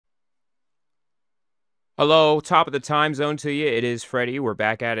Hello, top of the time zone to you. It is Freddy. We're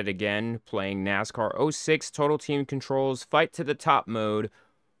back at it again, playing NASCAR '06 Total Team Controls Fight to the Top mode,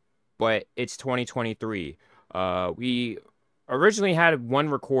 but it's 2023. We originally had one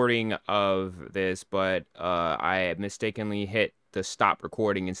recording of this, but I mistakenly hit the stop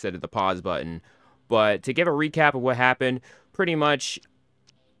recording instead of the pause button. But to give a recap of what happened, pretty much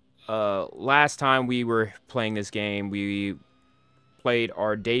last time we were playing this game, we played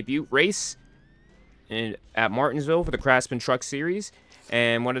our debut race at Martinsville for the Craftsman Truck Series,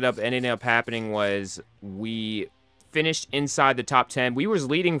 and what ended up happening was we finished inside the top 10. We was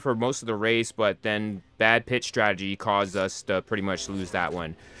leading for most of the race, but then bad pit strategy caused us to pretty much lose that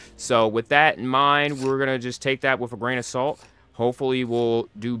one. So with that in mind, we're gonna just take that with a grain of salt. Hopefully we'll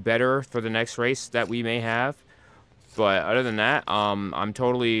do better for the next race that we may have. But other than that, I'm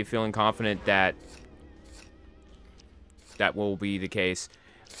totally feeling confident that that will be the case.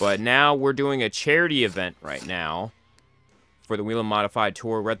 But now we're doing a charity event right now for the Whelen Modified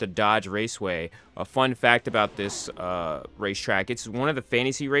Tour. We're at the Dodge Raceway. A fun fact about this racetrack, it's one of the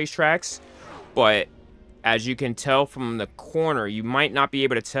fantasy racetracks, but as you can tell from the corner, you might not be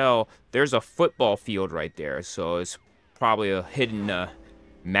able to tell, there's a football field right there. So it's probably a hidden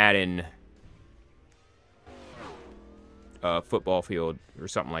Madden football field or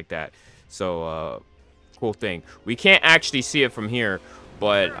something like that. So cool thing. We can't actually see it from here,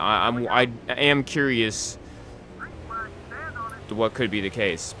 but I am curious to what could be the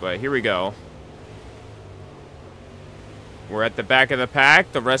case. But here we go. We're at the back of the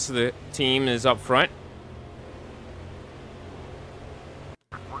pack. The rest of the team is up front.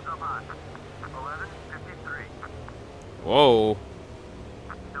 Whoa.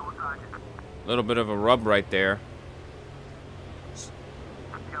 A little bit of a rub right there.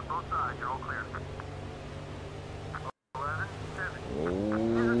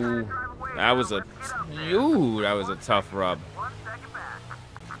 Ooh, that was a tough rub.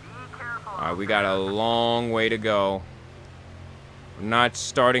 Alright, we got a long way to go. We're not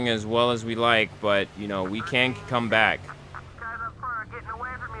starting as well as we like, but, you know, we can come back.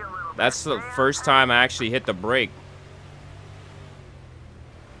 That's the first time I actually hit the brake.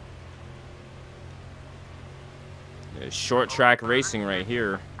 There's short track racing right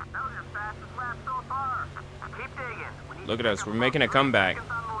here. Look at us, we're making a comeback.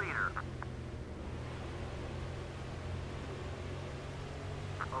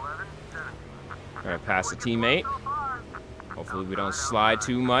 Gonna pass a teammate. Hopefully we don't slide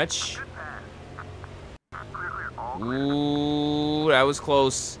too much. Ooh, that was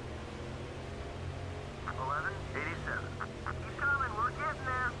close.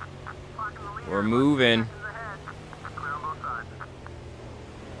 We're moving.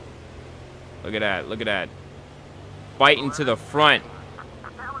 Look at that, look at that. Fighting to the front.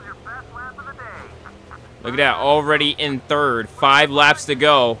 Look at that, already in third. 5 laps to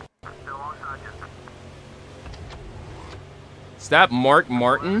go. Is that Mark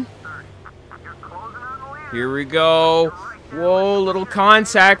Martin? Here we go. Whoa, little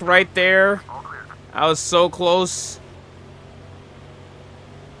contact right there. I was so close.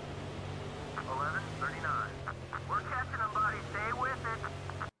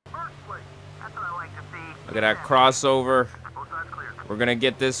 Look at that crossover. We're going to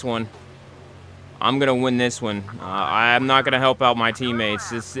get this one. I'm going to win this one. I'm not going to help out my teammates.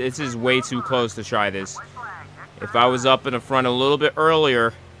 This is way too close to try this. If I was up in the front a little bit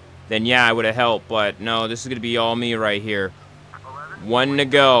earlier, then yeah, I would have helped. But no, this is going to be all me right here. 1 to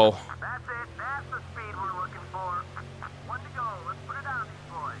go.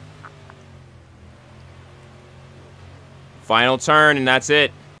 Final turn, and that's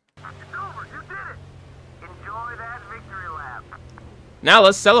it. Now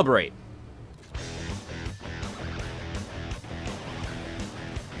let's celebrate.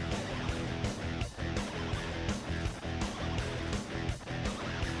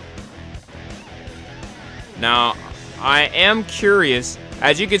 Now, I am curious.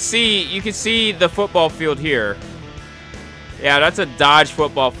 As you can see the football field here. Yeah, that's a Dodge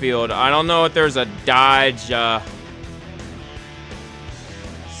football field. I don't know if there's a Dodge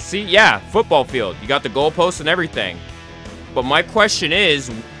see, yeah, football field. You got the goalposts and everything. But my question is,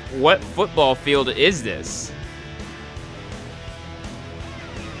 what football field is this?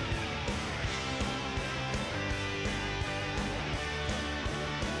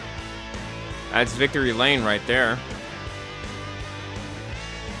 That's Victory Lane right there.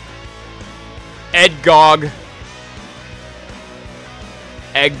 Edgog.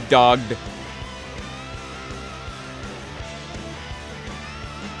 Egg-dogged.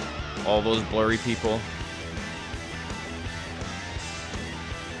 All those blurry people.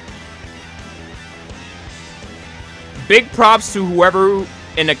 Big props to whoever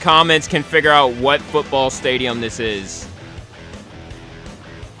in the comments can figure out what football stadium this is.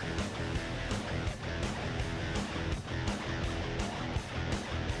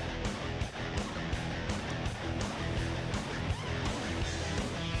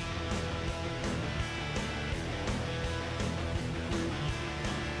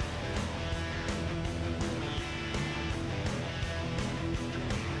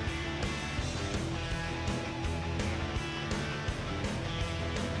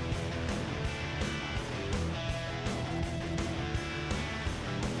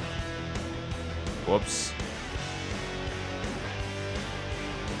 Whoops.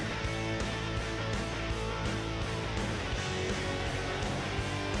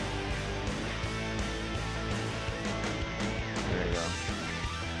 There you go.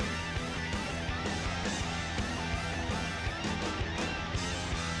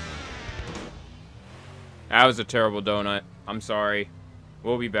 That was a terrible donut. I'm sorry.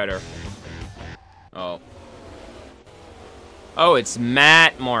 We'll be better. Oh. Oh, it's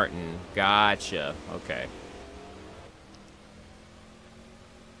Matt Martin. Gotcha. Okay.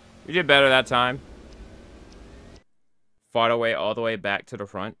 We did better that time. Fought our way all the way back to the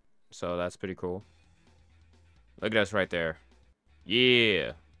front. So that's pretty cool. Look at us right there.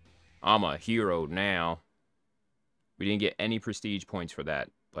 Yeah. I'm a hero now. We didn't get any prestige points for that.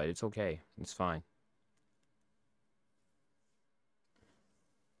 But it's okay. It's fine.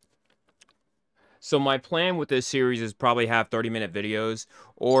 So my plan with this series is probably have 30-minute videos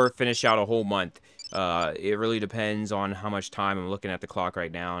or finish out a whole month. It really depends on how much time. I'm looking at the clock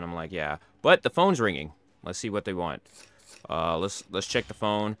right now, and I'm like, yeah. But the phone's ringing. Let's see what they want. Let's check the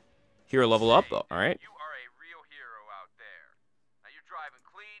phone. Here, level up. All right. You are a real hero out there. Now you're driving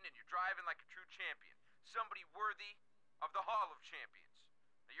clean and you're driving like a true champion. Somebody worthy of the Hall of Champions.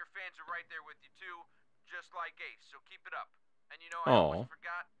 Now your fans are right there with you too, just like Ace. So keep it up. And you know, I almost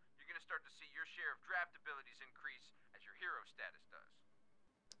forgot. You're gonna start to see your share of draft abilities increase as your hero status does.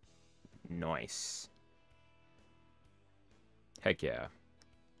 Nice. Heck yeah.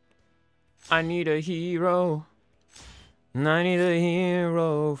 I need a hero. I need a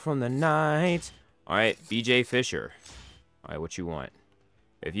hero from the night. Alright, BJ Fisher. Alright, what you want?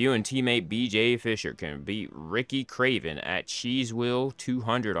 If you and teammate BJ Fisher can beat Ricky Craven at Cheese Wheel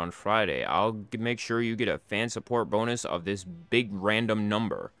 200 on Friday, I'll make sure you get a fan support bonus of this big random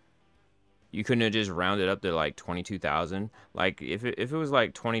number. You couldn't have just rounded up to like 22,000. Like, if it was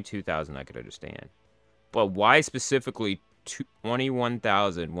like 22,000, I could understand. But why specifically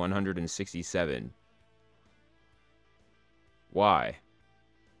 21,167? Why?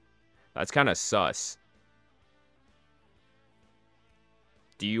 That's kind of sus.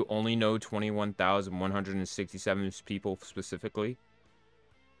 Do you only know 21,167 people specifically?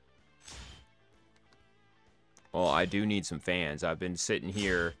 Well, I do need some fans. I've been sitting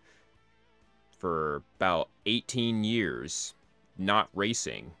here for about 18 years, not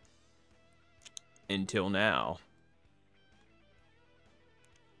racing, until now.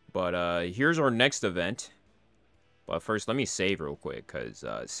 But here's our next event. But first, let me save real quick, because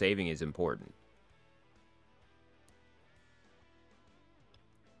saving is important.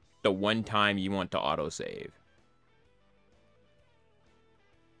 The one time you want to autosave.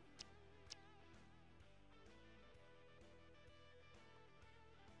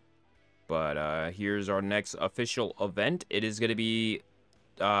 But here's our next official event. It is going to be,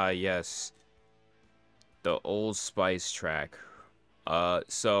 yes, the Old Spice track.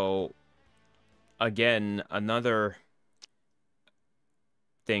 So, again, another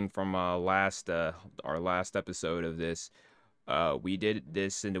thing from our last episode of this. We did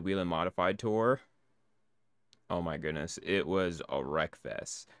this in the Wheel and Modified tour. Oh my goodness, it was a wreck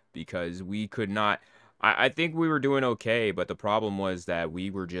fest because we could not. I think we were doing okay, but the problem was that we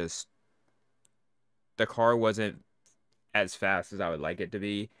were just. The car wasn't as fast as I would like it to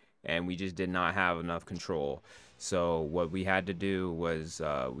be, and we just did not have enough control. So what we had to do was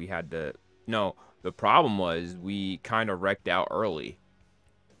the problem was we kind of wrecked out early.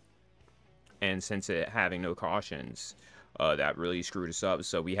 And since it having no cautions, that really screwed us up.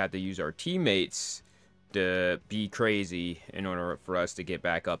 So we had to use our teammates to be crazy in order for us to get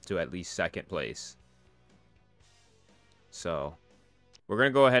back up to at least second place. So we're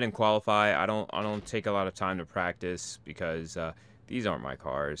gonna go ahead and qualify. I don't take a lot of time to practice because these aren't my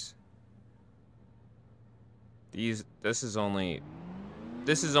cars. This is only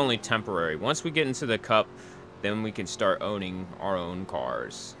temporary. Once we get into the cup, then we can start owning our own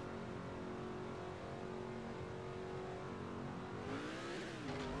cars.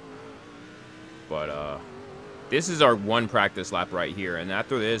 But this is our one practice lap right here, and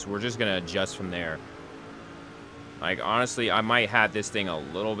after this, we're just gonna adjust from there. Like, honestly, I might have this thing a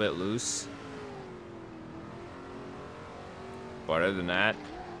little bit loose. But other than that,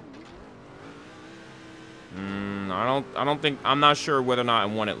 I don't think, I'm not sure whether or not I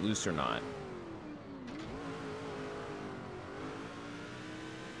want it loose or not.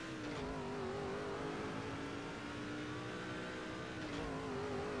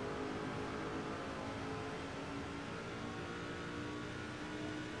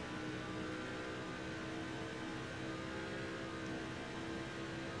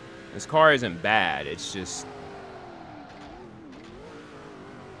 This car isn't bad, it's just...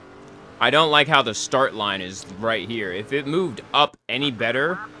 I don't like how the start line is right here. If it moved up any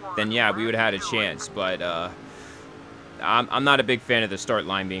better, then yeah, we would have had a chance. But I'm not a big fan of the start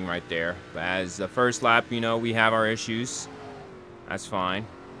line being right there. But as the first lap, you know, we have our issues. That's fine.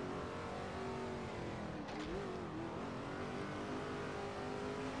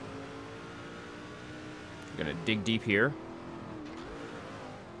 Gonna dig deep here.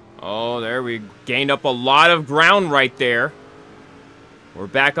 Oh, there we gained up a lot of ground right there. We're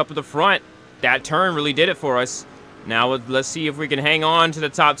back up at the front. That turn really did it for us. Now let's see if we can hang on to the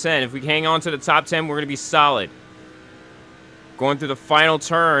top 10. If we can hang on to the top 10, we're going to be solid. Going through the final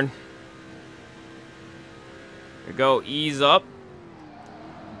turn. Here we go. Ease up.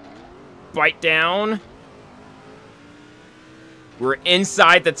 Bite down. We're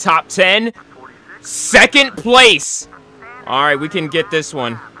inside the top 10. Second place. All right, we can get this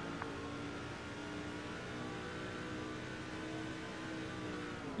one.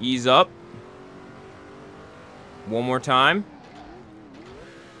 Ease up. One more time.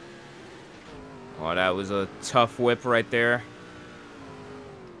 Oh, that was a tough whip right there.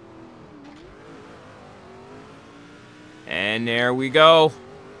 And there we go.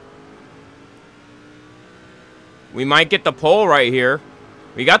 We might get the pole right here.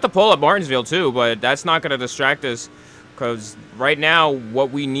 We got the pole at Martinsville too, but that's not going to distract us. Because right now,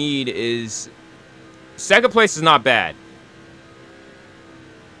 what we need is... Second place is not bad.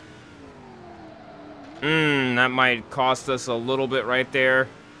 That might cost us a little bit right there.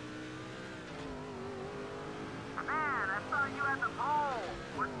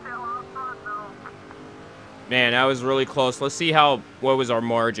 Man, that was really close. Let's see what was our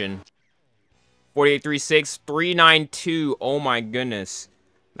margin. 48.36, 392. Oh my goodness.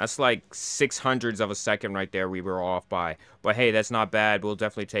 That's like 600ths of a second right there we were off by. But hey, that's not bad. We'll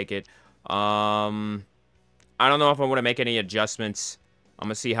definitely take it. I don't know if I want to make any adjustments. I'm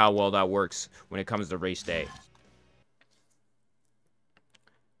going to see how well that works when it comes to race day.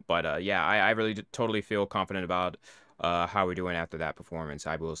 But, yeah, I really totally feel confident about how we're doing after that performance.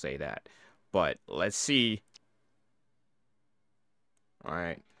 I will say that. But let's see. All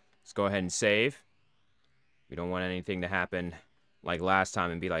right. Let's go ahead and save. We don't want anything to happen like last time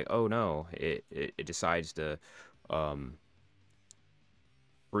and be like, oh, no. It decides to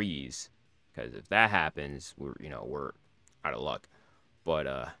freeze. Because if that happens, we're out of luck.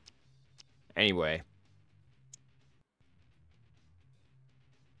 But, anyway.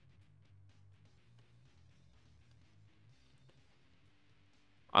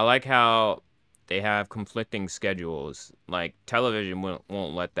 I like how they have conflicting schedules. Like, television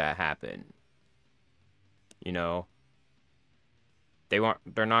won't let that happen. You know?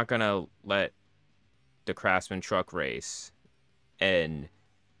 They're not gonna let the Craftsman truck race and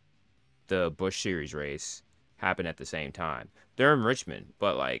the Busch Series race happen at the same time. They're in Richmond,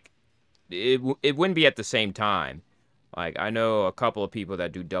 but like it wouldn't be at the same time. Like, I know a couple of people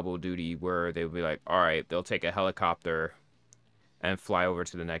that do double duty where they would be like, all right, they'll take a helicopter and fly over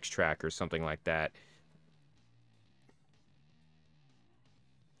to the next track or something like that.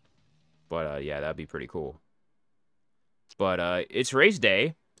 But yeah, that'd be pretty cool. But it's race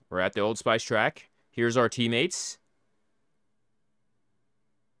day. We're at the Old Spice track. Here's our teammates.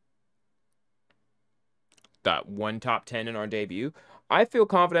 Got one top 10 in our debut. I feel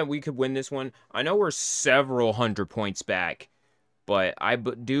confident we could win this one. I know we're several hundred points back, but I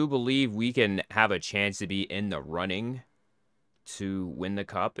do believe we can have a chance to be in the running to win the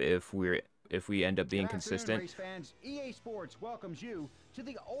cup if we end up being consistent. Race fans, EA Sports welcomes you to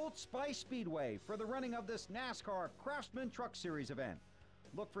the Old Spice Speedway for the running of this NASCAR Craftsman Truck Series event.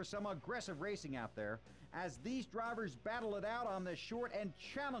 Look for some aggressive racing out there as these drivers battle it out on this short and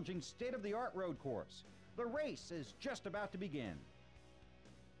challenging state-of-the-art road course. The race is just about to begin.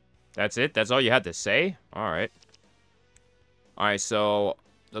 That's it? That's all you had to say? Alright. Alright, so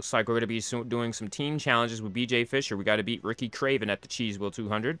looks like we're going to be doing some team challenges with BJ Fisher. We got to beat Ricky Craven at the Cheese Wheel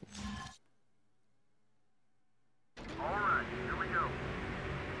 200. Alright, here we go.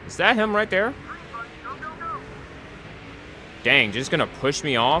 Is that him right there? Go, go, go. Dang, just going to push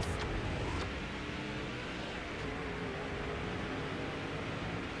me off?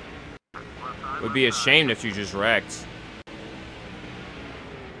 Would be ashamed if you just wrecked.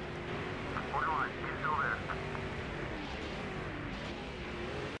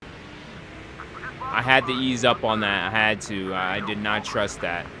 I had to ease up on that. I had to. I did not trust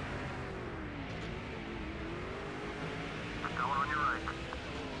that.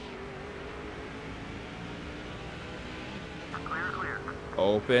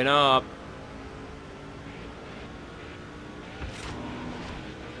 Open up.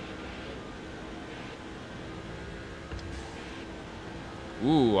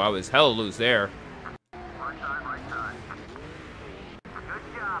 Ooh, I was hella loose there. Right side. Good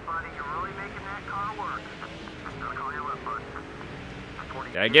job, buddy. You're really making that car work. Gotta call your left, bud.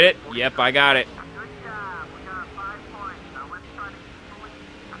 Did I get it? Yep, I got it. Good job. We got 5 points. Now let's try to keep the lead.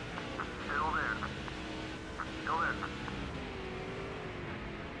 Still there.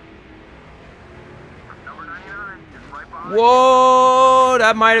 Number 99 is right behind you. Whoa,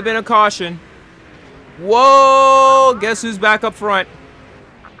 that might have been a caution. Whoa, guess who's back up front?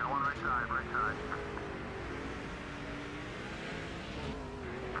 Going right side.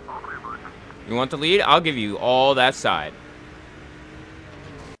 All clear, bud. You want the lead? I'll give you all that side.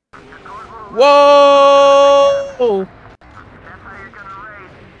 Your car's a little Whoa! That's how you're gonna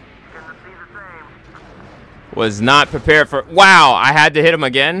race. You're gonna see the same. Was not prepared for... Wow, I had to hit him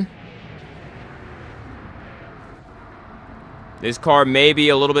again. This car may be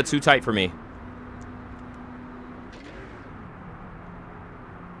a little bit too tight for me.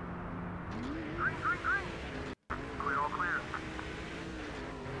 Green. Clear, all clear.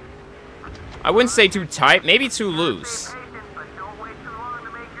 I wouldn't say too tight, maybe too loose. Stay patient, but don't wait too long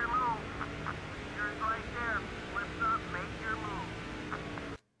to make your move. Yours right there. Flips up, make your move.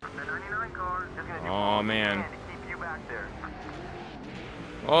 The 99 car is gonna do all Oh, it man. can to keep you back there.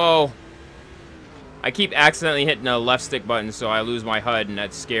 Oh. I keep accidentally hitting the left stick button, so I lose my HUD, and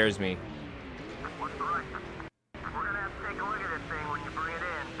that scares me. What's the right? We're gonna have to take a look at this thing when you bring it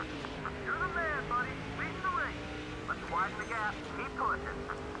in. You're the man, buddy. Lead the race. Let's widen the gap. Keep pushing.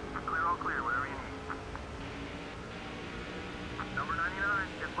 Clear, all clear. Whatever you need. Number 99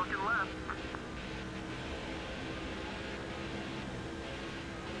 is looking left.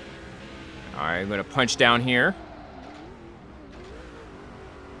 All right, I'm going to punch down here.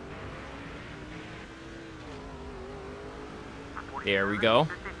 There we go.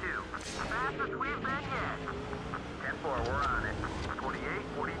 52. Fastest we've been yet. 10-4, we're on it. 28,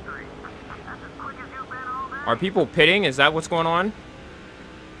 43. That's as quick as you've been all day. Are people pitting? Is that what's going on?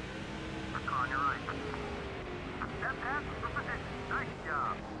 Car on your right. That pass was for position. Nice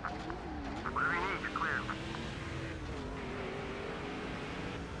job. Whatever you need, you're clear.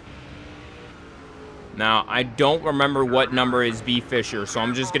 Now, I don't remember what number is B. Fisher, so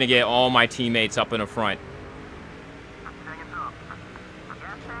I'm just going to get all my teammates up in the front. Seconds up.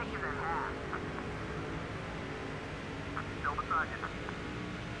 Gas tank is at half. Still beside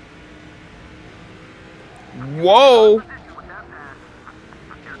you. Whoa! Position with that pass.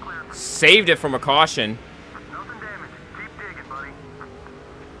 You're clear. Saved it from a caution. Nothing damaged. Keep digging, buddy.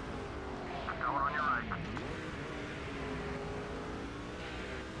 Going on your right.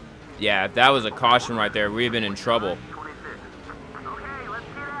 Yeah, if that was a caution right there, we'd have been in trouble. 26. Okay, let's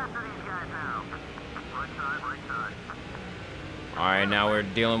get after these guys now. Right side. All right, now we're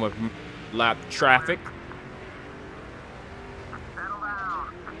dealing with lap traffic. Settle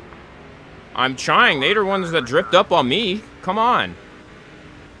down. I'm trying. They're the ones that drift up on me. Come on.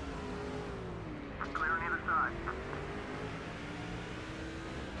 Clear on either side.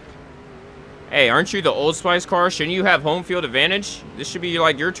 Hey, aren't you the Old Spice car? Shouldn't you have home field advantage? This should be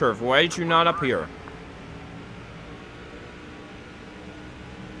like your turf. Why did you not up here?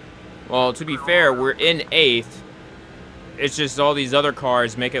 Well, to be fair, we're in 8th. It's just all these other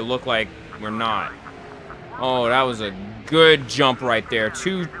cars make it look like we're not. Oh, that was a good jump right there.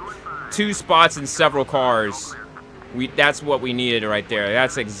 Two spots in several cars. That's what we needed right there.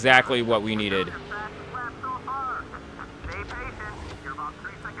 That's exactly what we needed. Fastest lap so far. Stay patient. You're about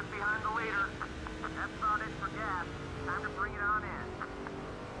 3 seconds behind the leader. That's about it for gas. Time to bring it on in.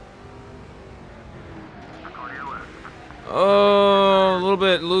 Car to your left. Oh, a little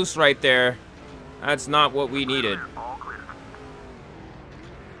bit loose right there. That's not what we needed. All clear.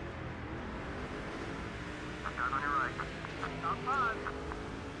 Guys on your right. Stop front.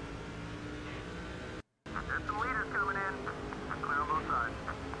 There's some leaders coming in. Clear on both sides.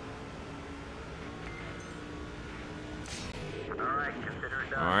 All right, consider it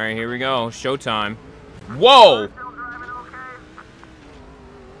done. All right, here we go. Showtime. Whoa! Still driving okay?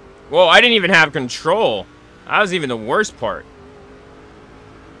 Whoa, I didn't even have control. That was even the worst part.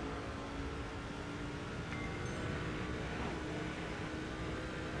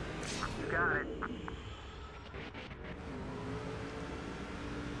 You got it.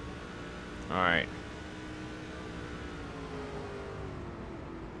 All right.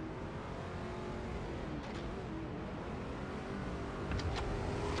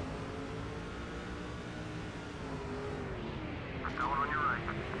 Going on your right.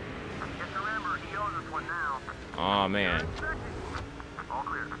 Just remember, he owes us one now. Oh man. All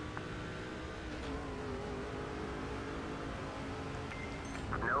clear.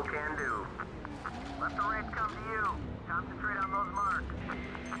 No can do. Let the race come to you. Concentrate on those marks.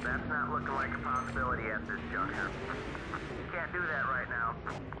 That's not looking like a possibility at this juncture. You can't do that right now.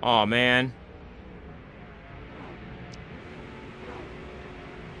 Oh man.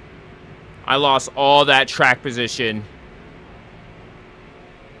 I lost all that track position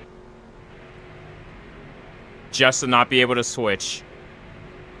just to not be able to switch.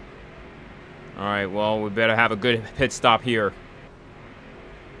 All right, well, we better have a good pit stop here.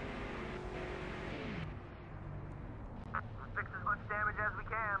 Fix as much damage as we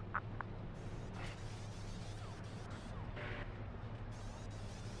can.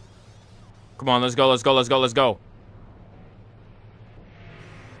 Come on, let's go, let's go, let's go, let's go.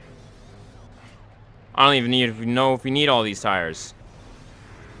 I don't even know if we need all these tires.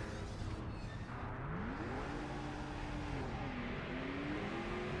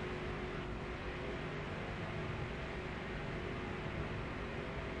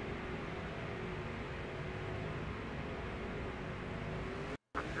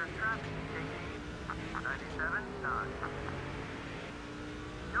 There's traffic. Take it easy. 97, none.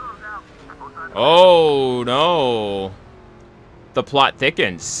 Yellow's out. Both sides. Oh, no. The plot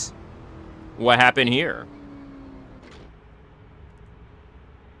thickens. What happened here?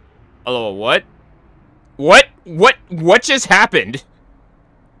 Hello, what? What just happened?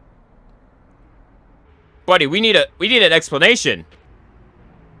 Buddy, we need an explanation.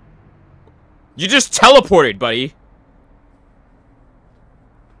 You just teleported, buddy.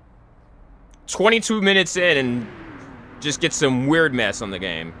 22 minutes in and just get some weird mess on the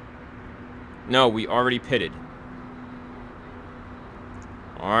game. No, we already pitted.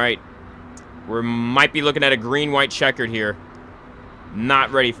 Alright. We might be looking at a green-white checkered here.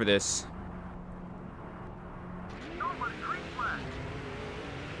 Not ready for this.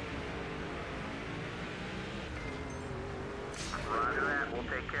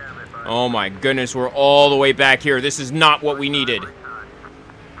 Oh my goodness, we're all the way back here. This is not what we needed.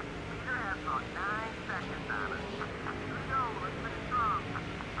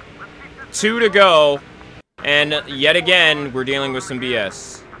 2 to go. And yet again, we're dealing with some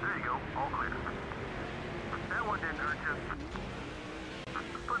BS. There you go. All clear. That one didn't hurt you.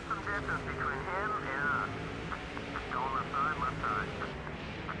 Put some distance between him and us. Going left side, left side.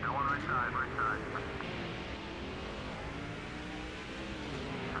 Going right side, right side.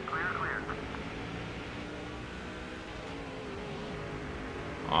 Clear, clear.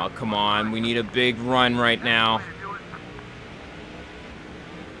 Oh, come on. We need a big run right now.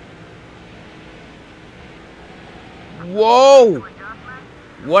 Whoa!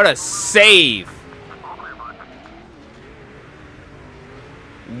 What a save!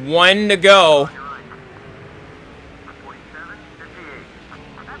 1 to go.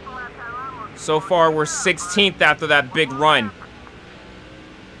 So far, we're 16th after that big run.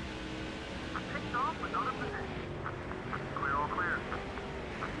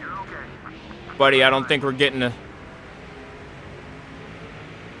 Buddy, I don't think we're getting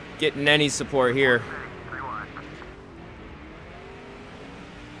any support here.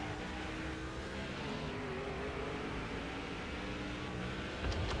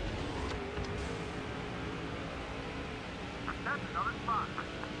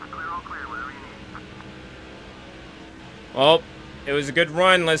 Well, it was a good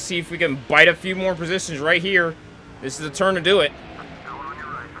run. Let's see if we can bite a few more positions right here. This is the turn to do it.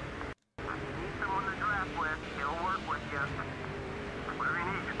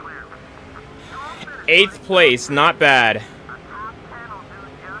 8th place, not bad.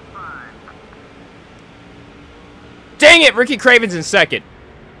 Dang it, Ricky Craven's in 2nd.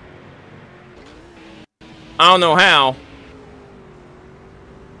 I don't know how.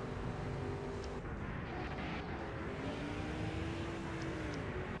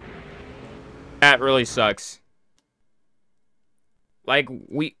 That really sucks. Like,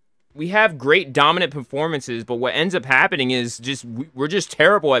 we have great dominant performances, but what ends up happening is we're just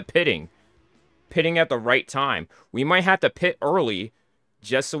terrible at pitting. Pitting at the right time. We might have to pit early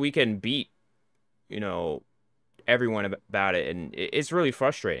just so we can beat, you know, everyone about it, and it's really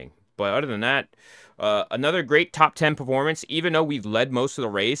frustrating. But other than that, another great top 10 performance. Even though we've led most of the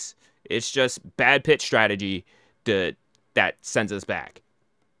race, it's just bad pit strategy that sends us back.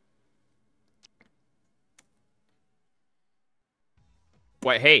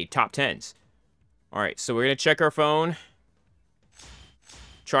 But hey, top 10s. All right, so we're going to check our phone.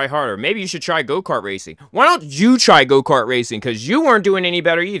 Try harder. Maybe you should try go-kart racing. Why don't you try go-kart racing? Because you weren't doing any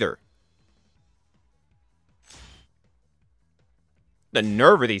better either. The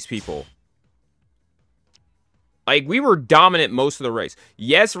nerve of these people. Like, we were dominant most of the race.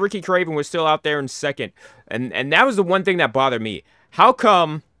 Yes, Ricky Craven was still out there in second. And that was the one thing that bothered me. How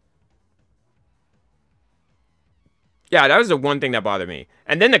come... Yeah, that was the one thing that bothered me.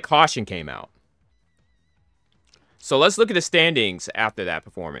 And then the caution came out. So let's look at the standings after that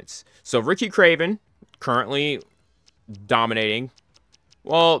performance. So Ricky Craven, currently dominating.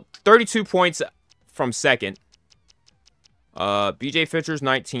 Well, 32 points from second. BJ Fischer's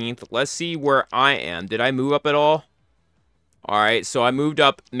 19th. Let's see where I am. Did I move up at all? Alright, so I moved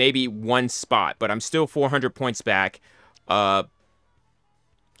up maybe one spot, but I'm still 400 points back. I'm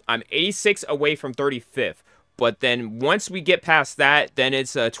 86 away from 35th. But then once we get past that, then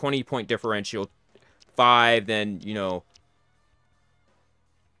it's a 20-point differential. 5, then, you know,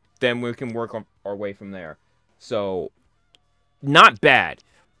 then we can work on our way from there. So, not bad.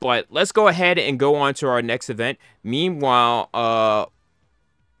 But let's go ahead and go on to our next event. Meanwhile,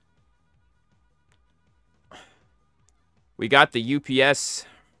 we got the UPS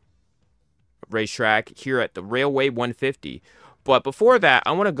racetrack here at the Railway 150. But before that,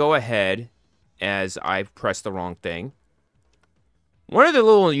 I want to go ahead, as I pressed the wrong thing. One of the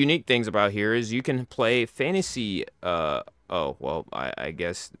little unique things about here is you can play fantasy. Oh, well, I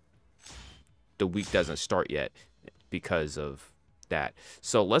guess the week doesn't start yet because of that.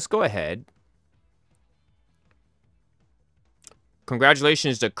 So let's go ahead.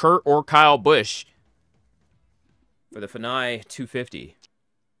 Congratulations to Kurt or Kyle Busch for the Fanai 250.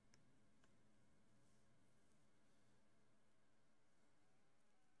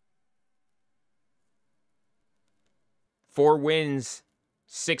 Four wins,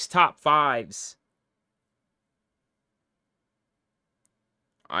 6 top 5s.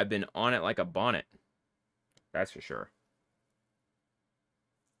 I've been on it like a bonnet. That's for sure.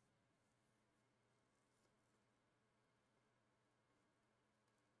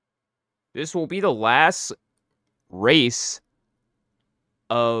 This will be the last race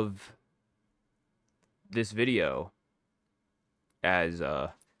of this video. As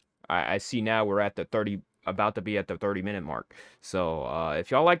I see now we're at the 30, about to be at the 30-minute mark. So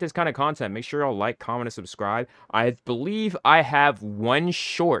if y'all like this kind of content, make sure y'all like, comment, and subscribe. I believe I have one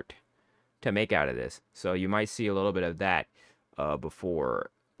short to make out of this, so you might see a little bit of that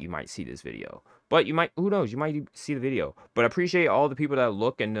before you might see this video. But you might, who knows, you might see the video. But I appreciate all the people that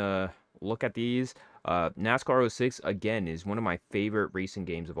look and look at these. NASCAR 06 again is one of my favorite racing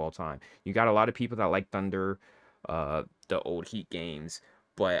games of all time. You got a lot of people that like Thunder, the old Heat games,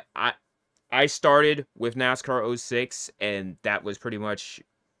 but I started with NASCAR 06, and that was pretty much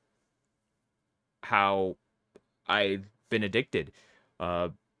how I've been addicted.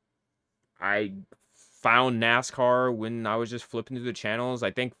 I found NASCAR when I was just flipping through the channels.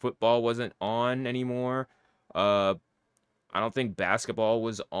 I think football wasn't on anymore. I don't think basketball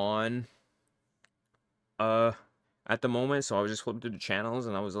was on at the moment, so I was just flipping through the channels,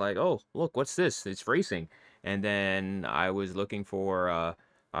 and I was like, oh, look, what's this? It's racing. And then I was looking for...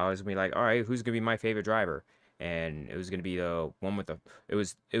 I was gonna be like, all right, who's gonna be my favorite driver? And it was gonna be the one with the it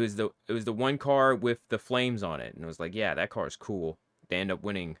was the one car with the flames on it, and it was like, yeah, that car is cool. They end up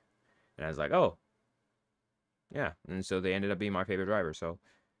winning, and I was like, oh, yeah, and so they ended up being my favorite driver. So,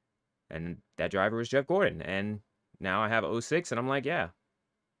 and that driver was Jeff Gordon, and now I have 06, and I'm like, yeah,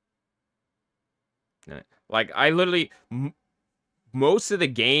 like I literally most of the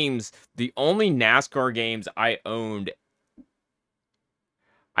games, the only NASCAR games I owned.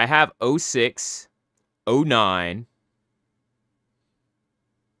 I have 06, 09,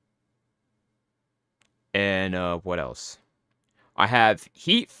 and what else? I have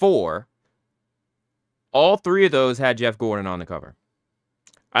Heat 4. All 3 of those had Jeff Gordon on the cover.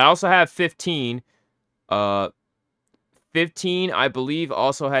 I also have 15. 15, I believe,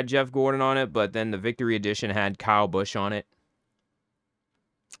 also had Jeff Gordon on it, but then the Victory Edition had Kyle Busch on it.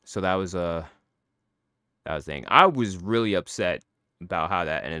 So that was the thing. I was really upset about how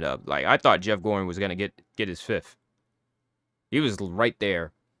that ended up. Like, I thought Jeff Gordon was gonna get his 5th. He was right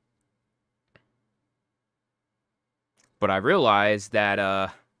there. But I realized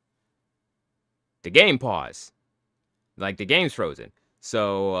that the game paused. Like, the game's frozen.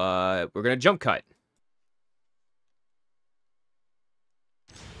 So we're gonna jump cut.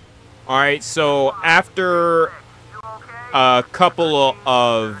 Alright, so after a couple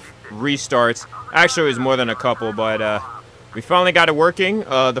of restarts, actually it was more than a couple, but we finally got it working.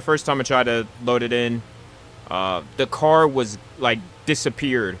 The first time I tried to load it in, the car was like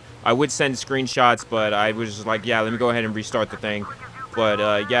disappeared. I would send screenshots, but I was just like, yeah, let me go ahead and restart the thing.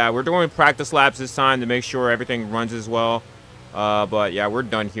 But yeah, we're doing practice laps this time to make sure everything runs as well. But yeah, we're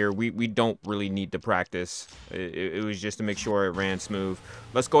done here. We don't really need to practice. It was just to make sure it ran smooth.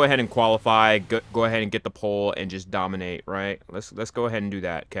 Let's go ahead and qualify. Go ahead and get the pole and just dominate, right? Let's go ahead and do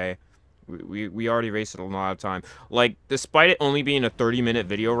that, okay? We already wasted a lot of time. Like, despite it only being a 30-minute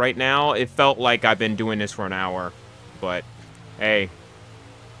video right now, it felt like I've been doing this for an hour. But hey,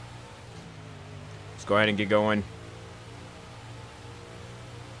 let's go ahead and get going.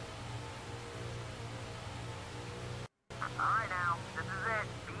 Alright now, this is it.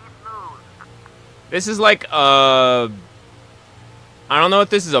 Be smooth. This is like, I don't know if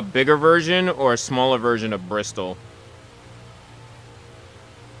this is a bigger version or a smaller version of Bristol.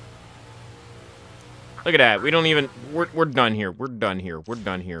 Look at that. We don't even... We're done here. We're done here. We're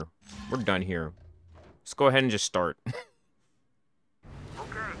done here. We're done here. Let's go ahead and just start. Okay,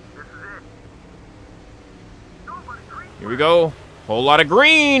 this is it. Nobody green. Here we go. Whole lot of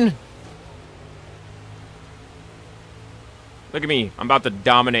green. Look at me. I'm about to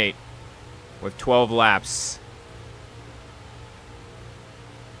dominate with 12 laps.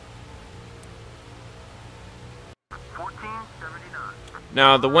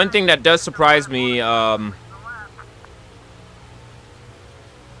 Now, the one thing that does surprise me, I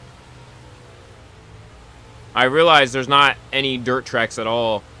realize there's not any dirt tracks at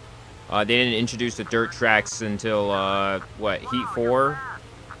all. They didn't introduce the dirt tracks until, what, Heat 4?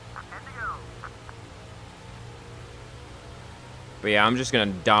 But yeah, I'm just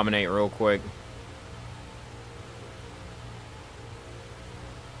gonna dominate real quick.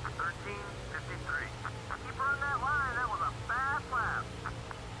 13:53. Keep running that line. That was a fast lap.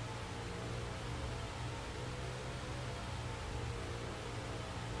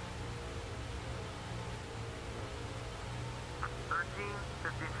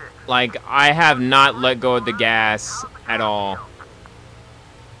 Like, I have not let go of the gas at all.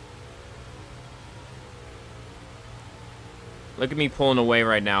 Look at me pulling away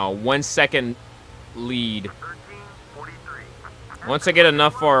right now. 1 second lead. Once I get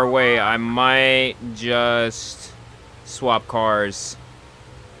enough far away, I might just swap cars.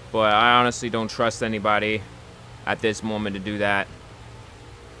 But I honestly don't trust anybody at this moment to do that.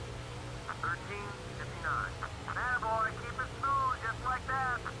 13:59. There, boy, keep it smooth, just like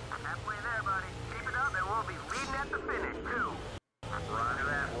that. Halfway there, buddy. Keep it up, and we'll be leading at the finish, too. Roger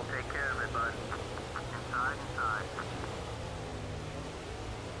that. We'll take care of it, bud. Inside, inside.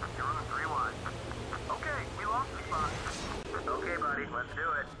 You're on 3 wide. Okay, we lost the spot. Okay, buddy, let's do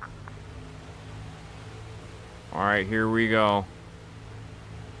it. All right, here we go.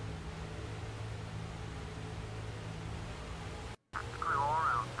 Clear all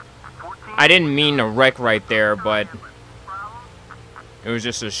around. 14. I didn't mean to wreck right there, but Problem? it was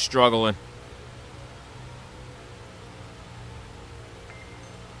just a struggling.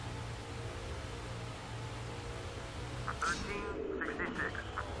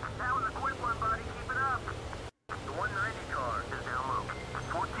 That was a quick one, buddy. Keep it up. The 190 car is down low.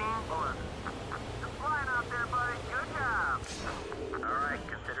 14:11. Just flying out there, buddy. Good job. All right,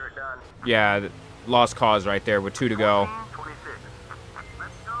 consider it done. Yeah, lost cause right there with 2 to go. 14:26.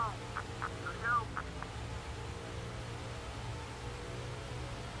 Let's go. Let's go.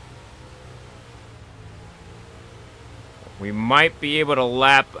 We might be able to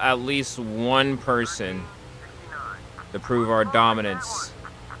lap at least one person 69. to prove our dominance.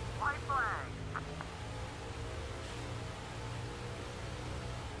 White flag.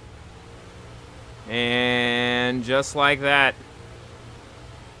 And just like that,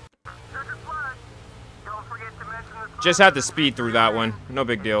 Checkered flag. Don't forget to mention the just had to speed through that one. No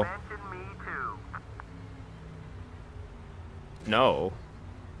big deal. Mention me too. No.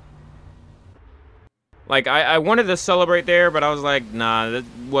 Like, I wanted to celebrate there, but I was like, nah, that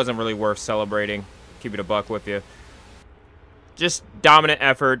wasn't really worth celebrating. Keep it a buck with you. Just dominant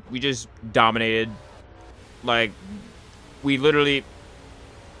effort. We just dominated. Like, we literally...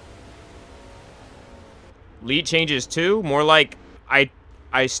 Lead changes too? More like,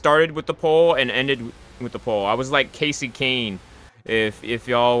 I started with the pole and ended with the pole. I was like Casey Kane. If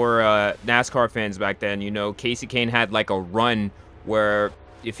y'all were NASCAR fans back then, you know, Casey Kane had like a run where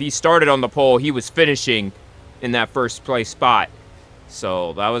if he started on the pole, he was finishing in that first place spot.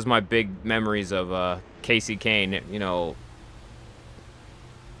 So that was my big memories of Casey Kane, you know.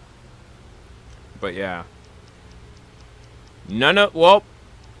 But yeah. Well,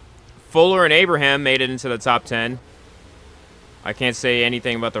 Fuller and Abraham made it into the top 10. I can't say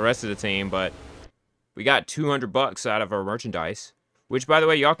anything about the rest of the team, but we got $200 out of our merchandise. Which, by the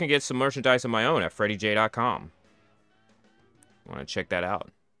way, y'all can get some merchandise of my own at freddyj.com. Want to check that out.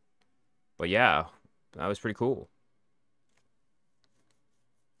 But yeah, that was pretty cool.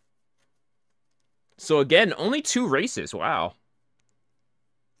 So again, only 2 races. Wow.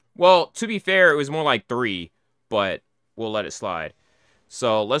 Well, to be fair, it was more like 3, but we'll let it slide.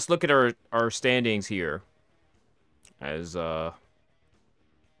 So let's look at our standings here. As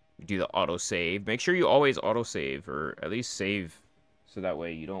we do the autosave. Make sure you always autosave, or at least save so that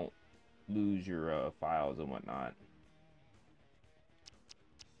way you don't lose your files and whatnot.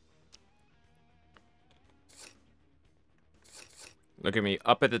 Look at me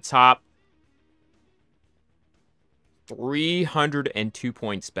up at the top. 302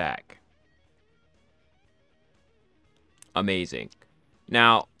 points back. Amazing.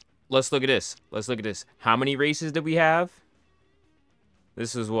 Now, let's look at this. Let's look at this. How many races did we have?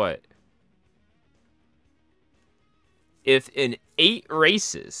 This is what? If in 8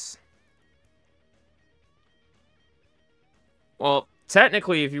 races... Well,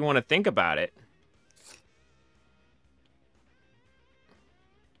 technically, if you want to think about it...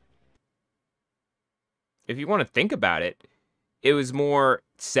 If you want to think about it, it was more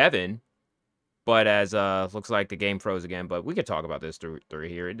 7, but as looks like the game froze again, but we could talk about this through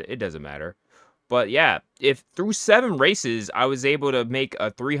here. It doesn't matter. But yeah, if through 7 races I was able to make a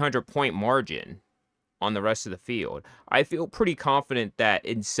 300-point margin on the rest of the field, I feel pretty confident that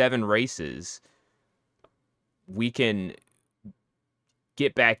in 7 races we can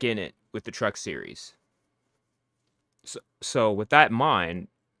get back in it with the Truck Series. So with that in mind,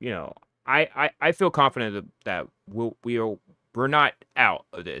 you know, I feel confident that we're not out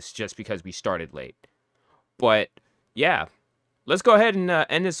of this just because we started late. But yeah, let's go ahead and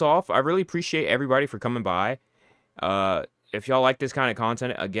end this off. I really appreciate everybody for coming by. If y'all like this kind of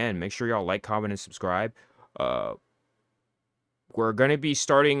content, again, make sure y'all like, comment, and subscribe. We're gonna be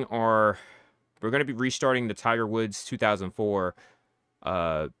restarting the Tiger Woods 2004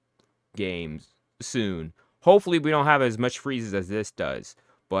 games soon. Hopefully we don't have as much freezes as this does.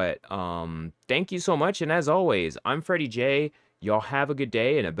 But thank you so much, and as always, I'm Freddie J. Y'all have a good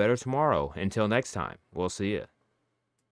day and a better tomorrow. Until next time, we'll see ya.